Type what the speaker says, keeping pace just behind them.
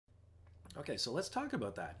Okay, so let's talk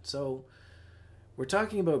about that. So we're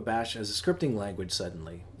talking about Bash as a scripting language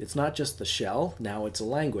suddenly. It's not just the shell, now it's a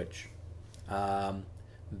language. Um,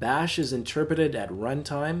 Bash is interpreted at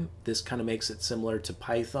runtime. This kind of makes it similar to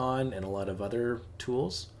Python and a lot of other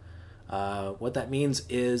tools. What that means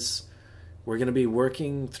is we're going to be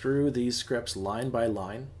working through these scripts line by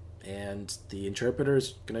line, and the interpreter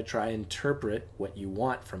is going to try and interpret what you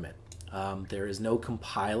want from it. There is no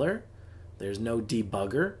compiler, there's no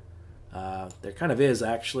debugger. There kind of is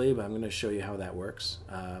actually, but I'm going to show you how that works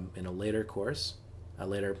in a later course,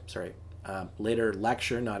 later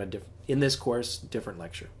lecture, not a in this course, different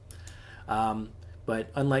lecture.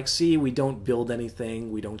 But unlike C, we don't build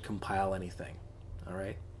anything, we don't compile anything. All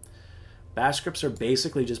right. Bash scripts are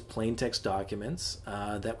basically just plain text documents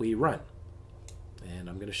that we run, and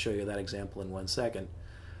I'm going to show you that example in 1 second.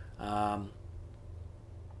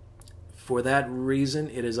 For that reason,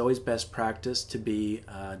 it is always best practice to be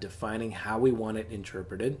defining how we want it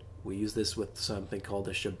interpreted. We use this with something called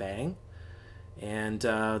a shebang. And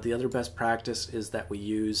the other best practice is that we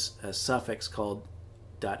use a suffix called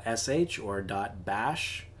 .sh or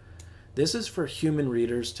 .bash. This is for human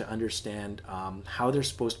readers to understand how they're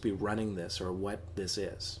supposed to be running this or what this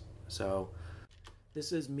is. So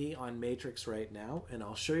this is me on Matrix right now, and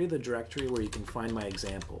I'll show you the directory where you can find my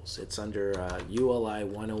examples. It's under ULI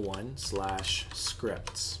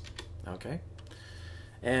 101/scripts. Okay?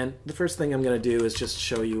 And the first thing I'm going to do is just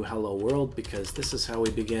show you Hello World, because this is how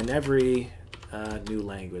we begin every new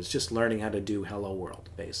language, just learning how to do Hello World,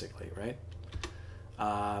 basically, right?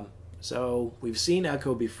 So we've seen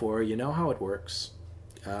Echo before, you know how it works.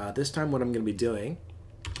 This time what I'm going to be doing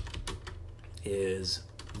is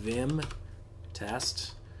vim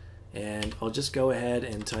test, and I'll just go ahead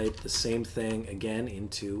and type the same thing again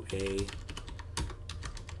into a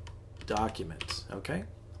document. Okay,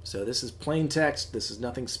 so this is plain text, this is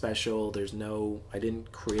nothing special, there's no, I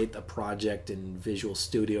didn't create a project in Visual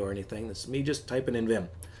Studio or anything, this is me just typing in vim.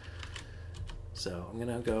 So I'm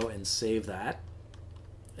gonna go and save that,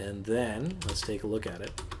 and then let's take a look at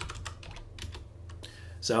it.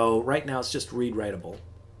 So right now it's just read writable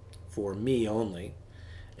for me only.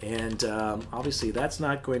 And obviously that's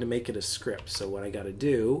not going to make it a script. So what I got to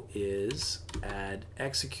do is add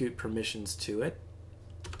execute permissions to it.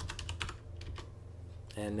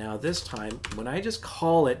 And now this time, when I just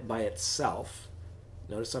call it by itself,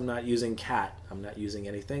 notice I'm not using cat, I'm not using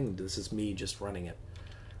anything, this is me just running it.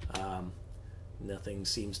 Nothing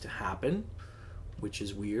seems to happen, which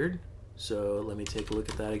is weird. So let me take a look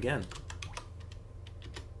at that again.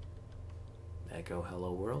 Echo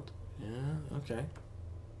hello world. Yeah, okay.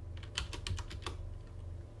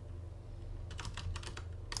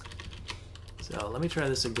 So let me try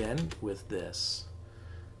this again with this.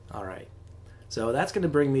 All right. So that's going to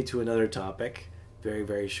bring me to another topic very,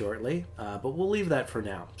 very shortly, but we'll leave that for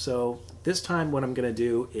now. So this time what I'm going to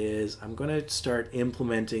do is I'm going to start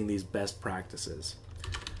implementing these best practices.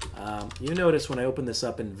 You notice when I open this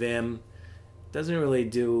up in Vim,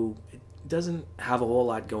 it doesn't have a whole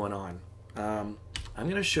lot going on. I'm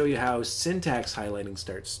going to show you how syntax highlighting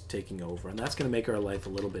starts taking over, and that's going to make our life a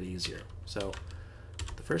little bit easier. So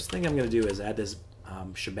the first thing I'm going to do is add this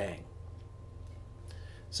shebang.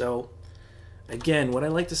 So again, what I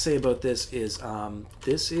like to say about this is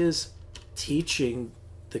teaching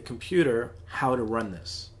the computer how to run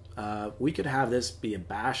this. We could have this be a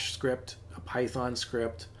bash script, a Python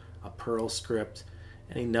script, a Perl script,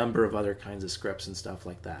 any number of other kinds of scripts and stuff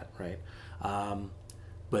like that, right?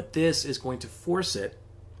 But this is going to force it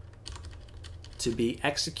to be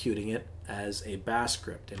executing it as a bash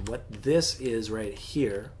script. And what this is right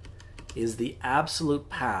here is the absolute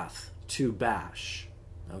path to bash,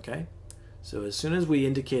 okay? So as soon as we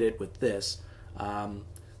indicate it with this,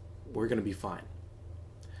 we're going to be fine.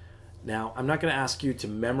 Now, I'm not going to ask you to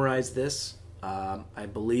memorize this. I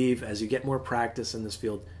believe as you get more practice in this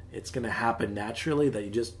field, it's going to happen naturally that you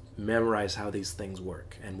just memorize how these things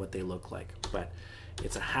work and what they look like. But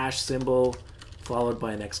it's a hash symbol followed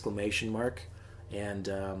by an exclamation mark, and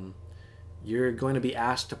you're going to be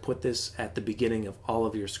asked to put this at the beginning of all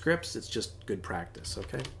of your scripts. It's just good practice,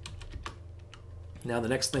 okay? Now the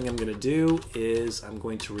next thing I'm going to do is I'm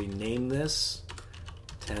going to rename this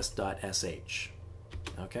test.sh.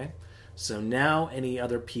 Okay? So now any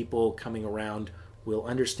other people coming around will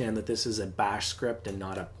understand that this is a bash script and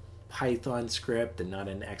not a Python script and not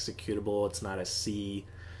an executable. It's not a C.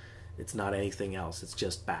 It's not anything else. It's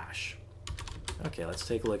just bash. Okay, let's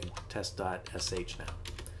take a look at test.sh now.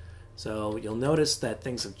 So you'll notice that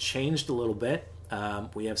things have changed a little bit.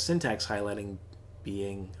 We have syntax highlighting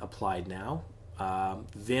being applied now.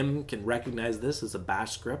 Vim can recognize this as a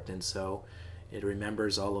bash script, and so It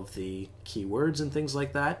remembers all of the keywords and things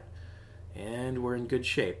like that, and we're in good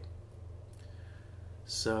shape.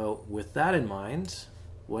 So with that in mind,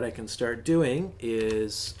 what I can start doing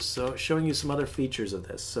is showing you some other features of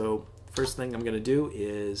this. So first thing I'm going to do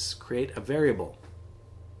is create a variable.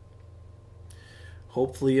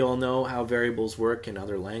 Hopefully you'll know how variables work in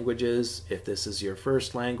other languages. If this is your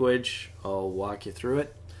first language, I'll walk you through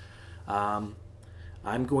it. I'm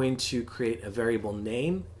going to create a variable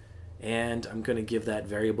name, and I'm going to give that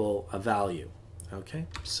variable a value. Okay,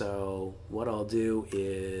 so what I'll do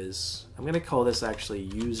is I'm going to call this actually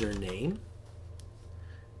username,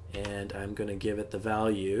 and I'm going to give it the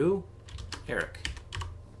value Eric.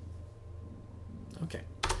 Okay,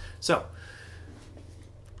 so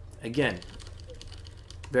again,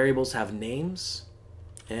 variables have names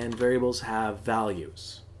and variables have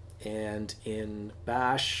values, and in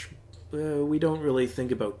Bash we don't really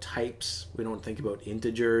think about types. We don't think about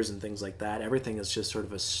integers and things like that. Everything is just sort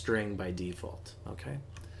of a string by default. Okay.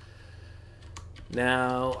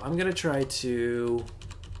 Now I'm going to try to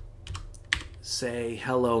say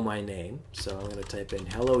hello my name. So I'm going to type in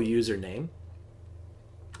hello username.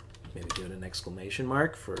 Maybe give it an exclamation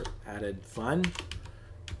mark for added fun.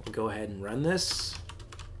 We'll go ahead and run this.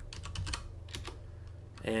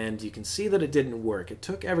 And you can see that it didn't work. It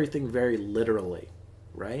took everything very literally,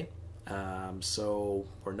 right? So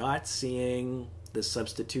we're not seeing the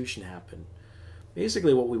substitution happen.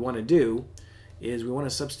 Basically what we want to do is we want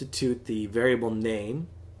to substitute the variable name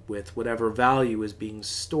with whatever value is being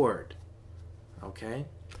stored. Okay?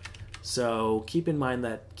 So keep in mind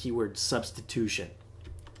that keyword substitution.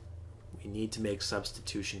 We need to make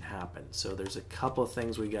substitution happen. So there's a couple of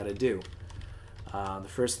things we got to do. The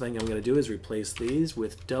first thing I'm going to do is replace these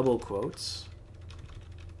with double quotes.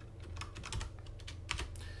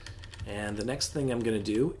 And the next thing I'm going to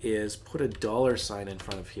do is put a $sign in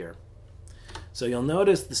front of here. So you'll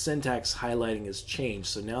notice the syntax highlighting has changed.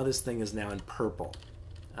 So now this thing is now in purple.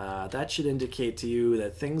 That should indicate to you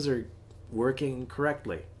that things are working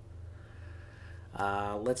correctly.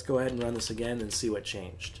 Let's go ahead and run this again and see what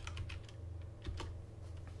changed.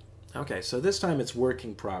 Okay, so this time it's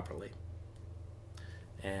working properly.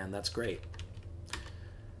 And that's great.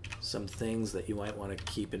 Some things that you might want to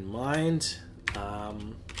keep in mind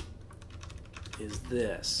is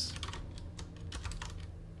this.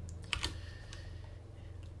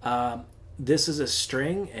 This is a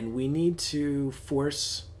string, and we need to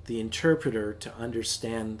force the interpreter to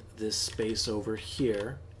understand this space over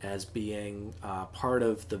here as being part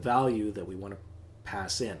of the value that we want to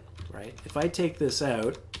pass in, right? If I take this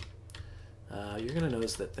out, you're going to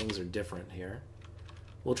notice that things are different here.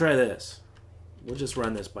 We'll try this. We'll just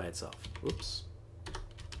run this by itself. Oops.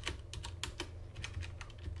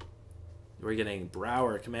 We're getting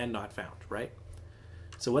Brower command not found, right?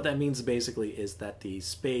 So what that means basically is that the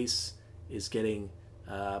space is getting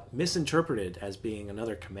misinterpreted as being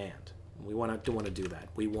another command. We don't want to do that.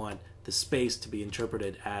 We want the space to be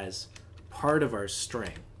interpreted as part of our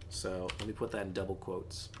string. So let me put that in double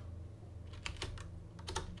quotes.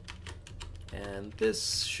 And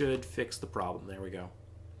this should fix the problem. There we go.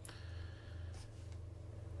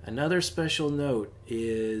 Another special note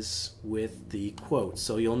is with the quotes.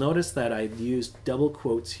 So you'll notice that I've used double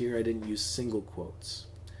quotes here. I didn't use single quotes.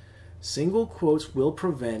 Single quotes will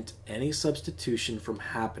prevent any substitution from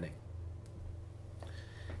happening.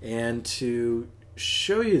 And to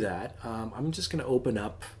show you that, I'm just going to open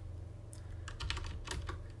up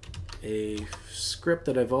a script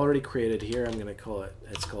that I've already created here. I'm going to call it,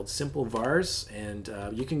 it's called Simple Vars, and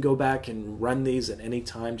you can go back and run these at any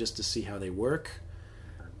time just to see how they work.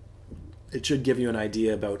 It should give you an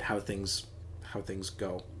idea about how things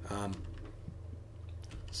go.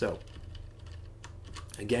 So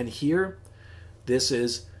again here, this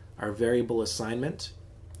is our variable assignment,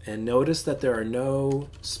 and notice that there are no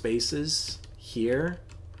spaces here.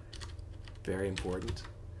 Very important.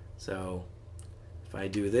 So if I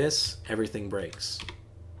do this, everything breaks.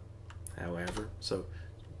 However, so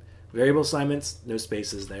variable assignments, no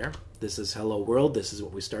spaces there. This is hello world. This is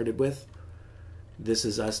what we started with. This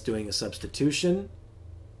is us doing a substitution,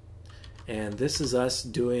 and this is us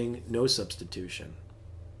doing no substitution.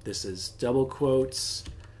 This is double quotes,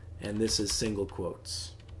 and this is single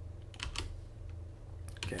quotes.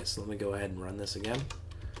 Okay, so let me go ahead and run this again.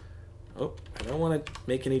 Oh, I don't want to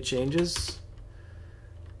make any changes.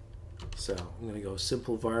 So I'm going to go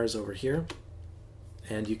simple vars over here,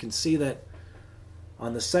 and you can see that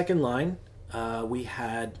on the second line we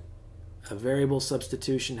had a variable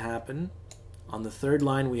substitution happen. On the third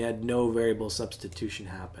line we had no variable substitution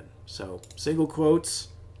happen. So single quotes,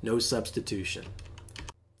 no substitution.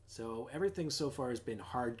 So everything so far has been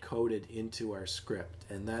hard-coded into our script,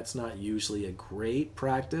 and that's not usually a great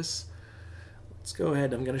practice. Let's go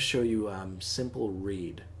ahead. I'm going to show you simple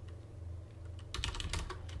read.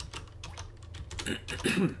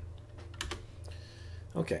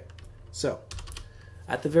 Okay, so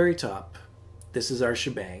at the very top, this is our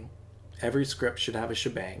shebang. Every script should have a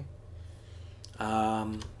shebang.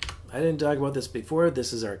 I didn't talk about this before.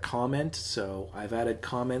 This is our comment. So I've added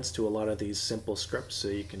comments to a lot of these simple scripts so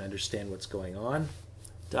you can understand what's going on.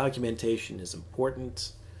 Documentation is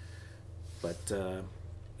important, but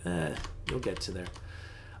you'll get to there.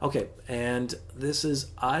 Okay, and this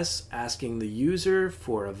is us asking the user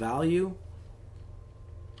for a value.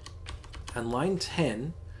 On line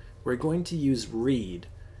 10, we're going to use read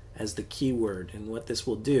as the keyword. And what this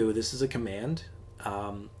will do, this is a command.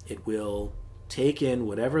 It will take in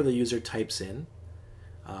whatever the user types in,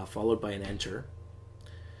 followed by an enter.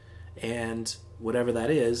 And whatever that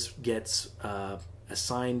is gets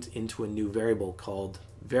assigned into a new variable called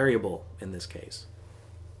variable in this case.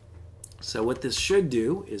 So what this should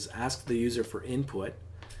do is ask the user for input,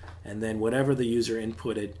 and then whatever the user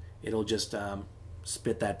inputted, it'll just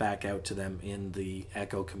spit that back out to them in the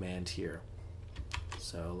echo command here.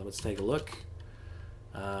 So let's take a look.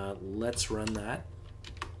 Let's run that.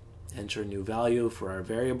 Enter a new value for our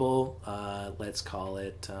variable. Let's call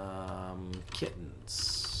it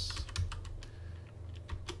kittens.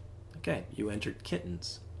 Okay, you entered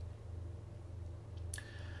kittens.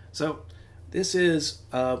 So this is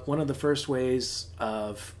one of the first ways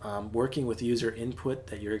of working with user input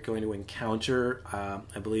that you're going to encounter.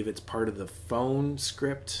 I believe it's part of the phone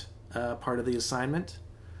script part of the assignment.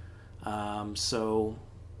 So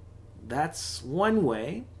that's one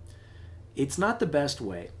way. It's not the best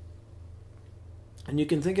way. And you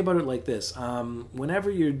can think about it like this.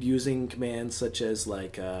 Whenever you're using commands such as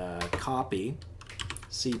like copy,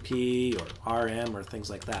 CP, or RM, or things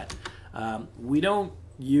like that, we don't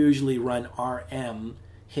usually run RM,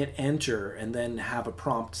 hit enter, and then have a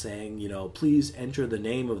prompt saying, you know, please enter the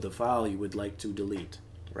name of the file you would like to delete,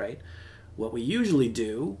 right? What we usually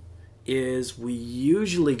do is we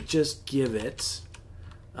usually just give it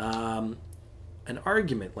an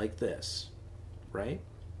argument like this, right?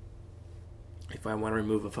 If I want to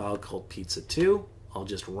remove a file called pizza2, I'll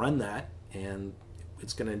just run that and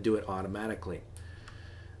it's going to do it automatically.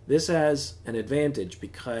 This has an advantage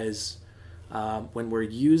because when we're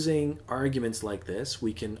using arguments like this,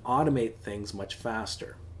 we can automate things much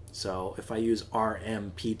faster. So if I use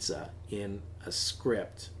rm pizza in a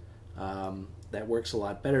script, that works a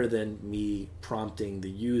lot better than me prompting the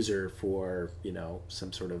user for, you know,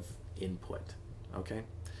 some sort of input. Okay?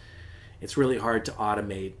 It's really hard to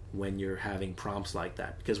automate when you're having prompts like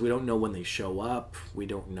that because we don't know when they show up, we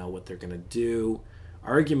don't know what they're going to do.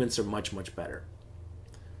 Arguments are much, much better.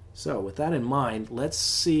 So with that in mind, let's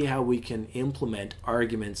see how we can implement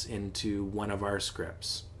arguments into one of our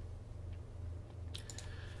scripts.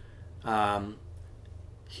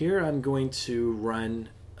 Here I'm going to run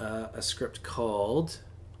a script called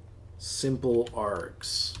simple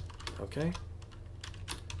args. Okay?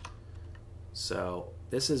 So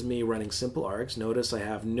this is me running simple args. Notice I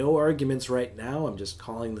have no arguments right now. I'm just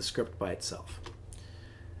calling the script by itself.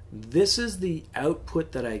 This is the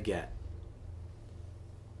output that I get.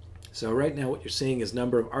 So right now what you're seeing is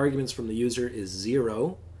number of arguments from the user is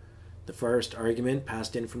 0. The first argument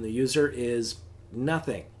passed in from the user is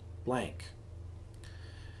nothing, blank.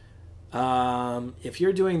 If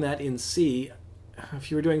you're doing that in C,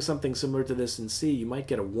 if you were doing something similar to this in C, you might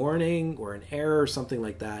get a warning or an error or something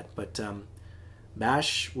like that, but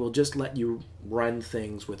Bash will just let you run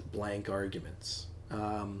things with blank arguments.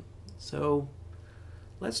 So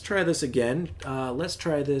let's try this again. Let's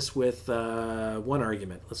try this with one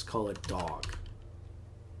argument. Let's call it dog.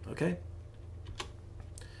 Okay?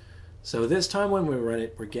 So this time when we run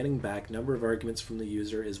it, we're getting back number of arguments from the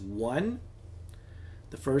user is 1.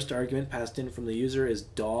 The first argument passed in from the user is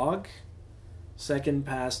dog. Second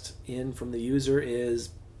passed in from the user is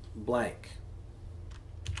blank.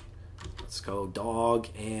 Let's go dog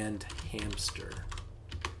and hamster.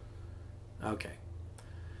 Okay.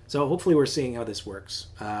 So hopefully we're seeing how this works.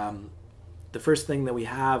 The first thing that we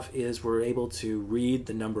have is we're able to read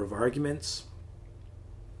the number of arguments.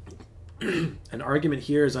 An argument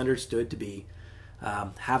here is understood to be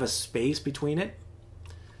have a space between it.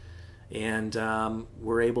 And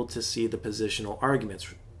we're able to see the positional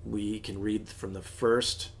arguments. We can read from the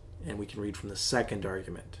first and we can read from the second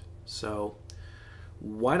argument. So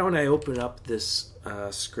why don't I open up this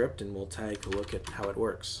script and we'll take a look at how it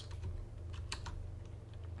works.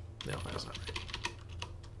 No, that's not right.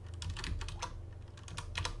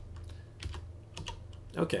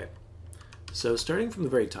 Okay, so starting from the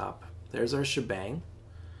very top, there's our shebang.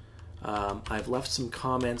 I've left some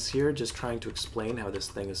comments here just trying to explain how this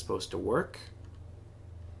thing is supposed to work.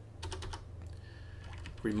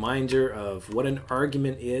 Reminder of what an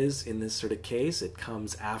argument is in this sort of case. It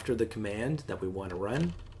comes after the command that we want to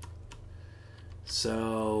run.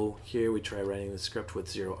 So here we try running the script with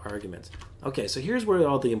 0 arguments. Okay, so here's where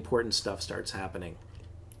all the important stuff starts happening.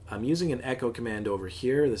 I'm using an echo command over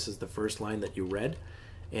here. This is the first line that you read.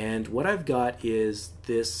 And what I've got is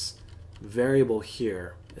this variable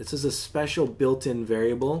here. This is a special built-in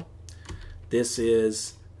variable. This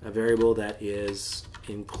is a variable that is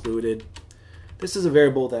included. This is a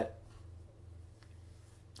variable that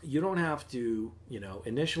you don't have to,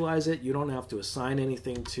 initialize it. You don't have to assign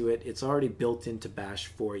anything to it. It's already built into Bash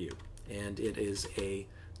for you. And it is a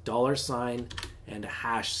 $sign and a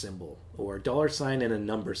hash symbol, or $sign and a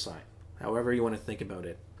number sign, however you want to think about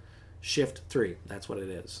it. Shift 3, that's what it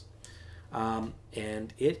is.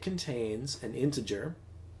 And it contains an integer,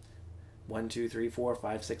 1, 2, 3, 4,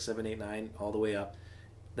 5, 6, 7, 8, 9, all the way up.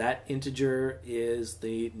 That integer is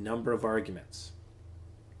the number of arguments.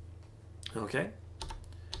 Okay?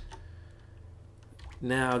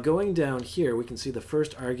 Now, going down here, we can see the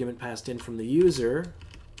first argument passed in from the user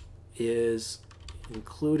is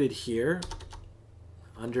included here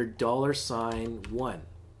under $1.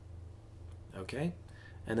 Okay?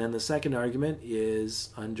 And then the second argument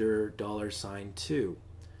is under $2.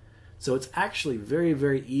 So it's actually very,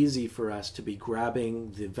 very easy for us to be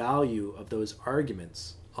grabbing the value of those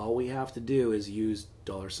arguments. All we have to do is use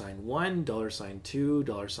 $1, $2, $3,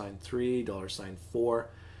 $4.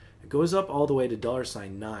 It goes up all the way to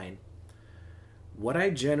 $9. What I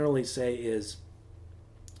generally say is,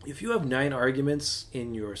 if you have 9 arguments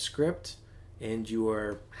in your script and you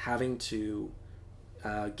are having to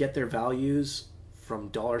get their values from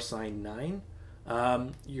 $9,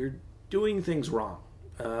 you're doing things wrong.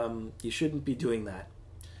 You shouldn't be doing that.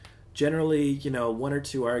 Generally, 1 or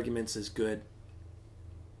 2 arguments is good.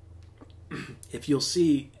 If you'll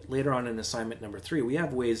see later on in assignment number 3, we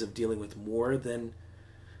have ways of dealing with more than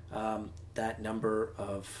that number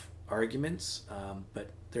of arguments,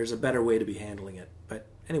 but there's a better way to be handling it. But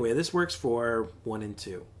anyway, this works for 1 and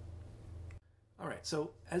 2. All right,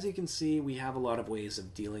 so as you can see, we have a lot of ways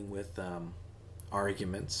of dealing with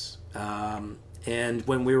arguments. And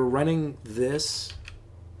when we were running this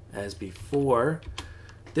as before,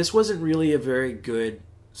 this wasn't really a very good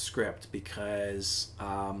script because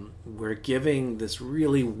we're giving this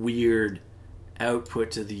really weird output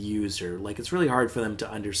to the user. Like, it's really hard for them to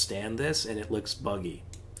understand this, and it looks buggy.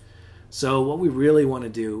 So what we really want to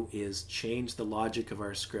do is change the logic of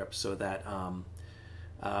our script so that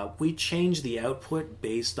we change the output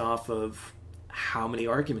based off of how many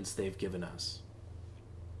arguments they've given us.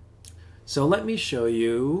 So let me show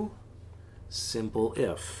you simple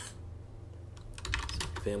if.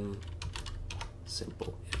 Vim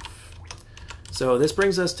simple if. So this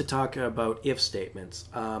brings us to talk about if statements.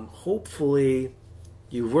 Hopefully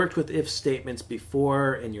you've worked with if statements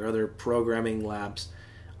before in your other programming labs.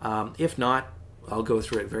 If not, I'll go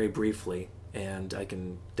through it very briefly and I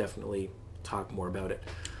can definitely talk more about it.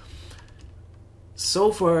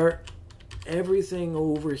 So far, everything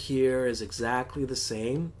over here is exactly the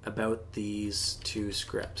same about these 2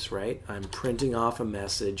 scripts, right? I'm printing off a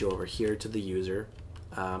message over here to the user,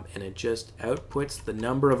 and it just outputs the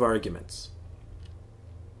number of arguments.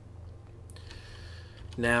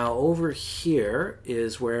 Now over here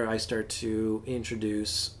is where I start to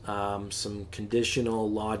introduce some conditional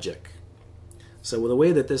logic. So the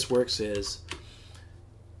way that this works is,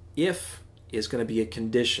 if is going to be a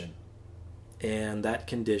condition, and that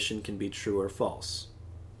condition can be true or false.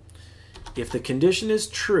 If the condition is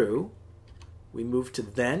true, we move to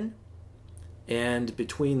then, and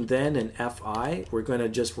between then and fi, we're going to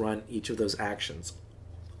just run each of those actions.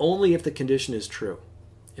 Only if the condition is true.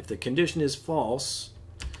 If the condition is false,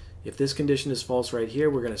 if this condition is false right here,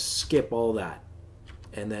 we're going to skip all that,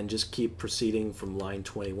 and then just keep proceeding from line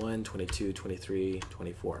 21, 22, 23,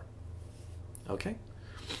 24. Okay?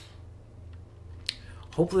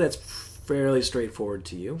 Hopefully that's fairly straightforward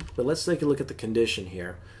to you, but let's take a look at the condition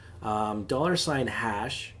here.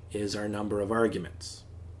 $hash is our number of arguments.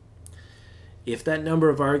 If that number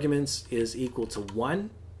of arguments is equal to 1,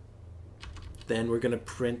 then we're going to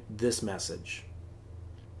print this message.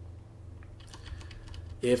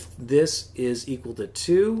 If this is equal to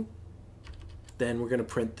 2, then we're going to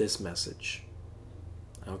print this message.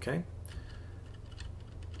 Okay?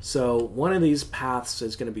 So one of these paths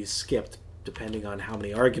is going to be skipped depending on how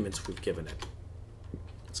many arguments we've given it.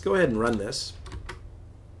 Let's go ahead and run this.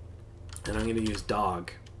 And I'm going to use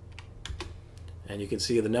dog. And you can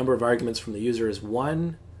see the number of arguments from the user is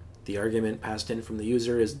 1. The argument passed in from the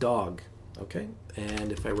user is dog. Okay,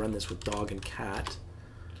 and if I run this with dog and cat,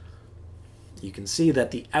 you can see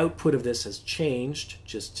that the output of this has changed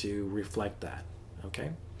just to reflect that.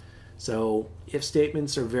 Okay, so if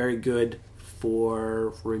statements are very good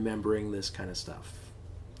for remembering this kind of stuff.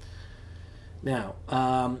 Now,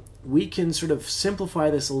 we can sort of simplify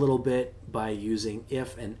this a little bit by using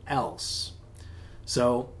if and else.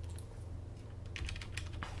 So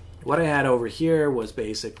what I had over here was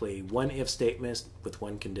basically one if statement with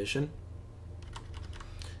one condition.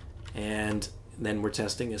 And then we're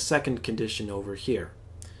testing a second condition over here.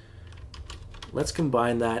 Let's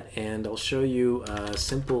combine that, and I'll show you a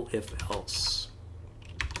simple if-else.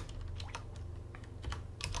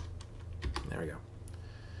 There we go.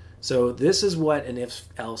 So this is what an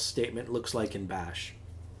if-else statement looks like in Bash.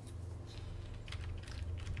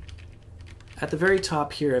 At the very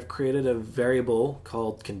top here, I've created a variable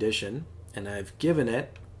called condition, and I've given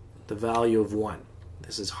it the value of 1.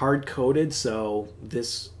 This is hard-coded, so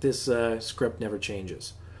this script never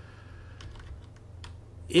changes.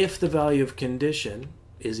 If the value of condition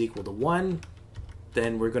is equal to 1,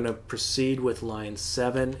 then we're going to proceed with line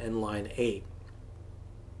 7 and line 8.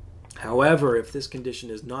 However, if this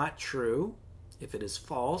condition is not true, if it is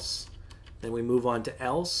false, then we move on to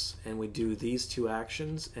else, and we do these two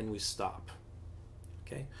actions, and we stop.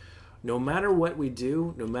 Okay? No matter what we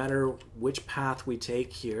do, no matter which path we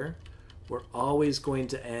take here, we're always going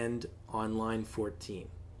to end on line 14.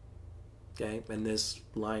 Okay? And this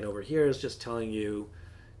line over here is just telling you,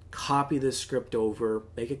 copy this script over,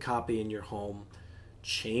 make a copy in your home,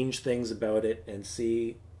 change things about it, and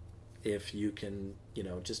see if you can,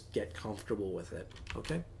 just get comfortable with it.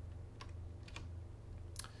 Okay?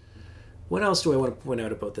 What else do I want to point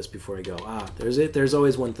out about this before I go? There's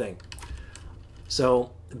always one thing.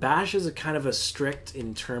 So Bash is a kind of a strict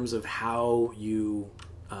in terms of how you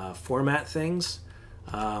format things.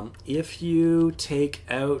 If you take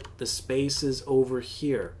out the spaces over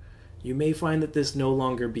here, you may find that this no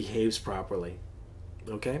longer behaves properly.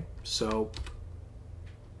 Okay? So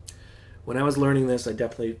when I was learning this, I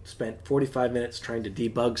definitely spent 45 minutes trying to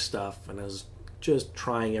debug stuff, and I was just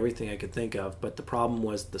trying everything I could think of, but the problem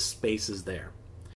was the spaces there.